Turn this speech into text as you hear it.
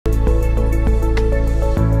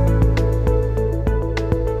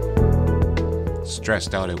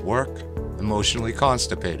stressed out at work? Emotionally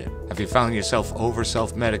constipated? Have you found yourself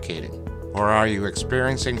self-medicating? Or are you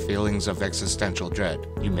experiencing feelings of existential dread?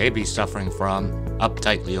 You may be suffering from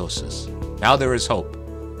uptightliosis. Now there is hope.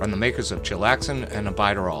 From the makers of Chillaxin and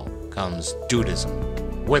Abiderol comes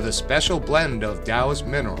Dudeism. With a special blend of Taoist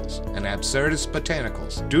minerals and absurdist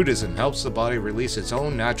botanicals, Dudeism helps the body release its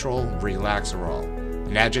own natural relaxerol,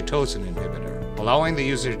 an agitocin inhibitor, allowing the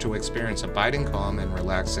user to experience abiding calm and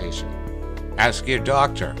relaxation. Ask your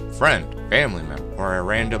doctor, friend, family member, or a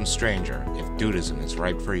random stranger if Dudeism is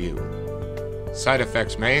right for you. Side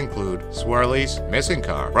effects may include swirlies, missing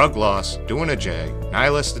car, rug loss, doing a J,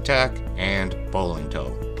 nihilist attack, and bowling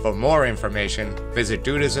toe. For more information, visit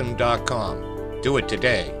Dudeism.com. Do it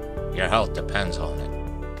today. Your health depends on it.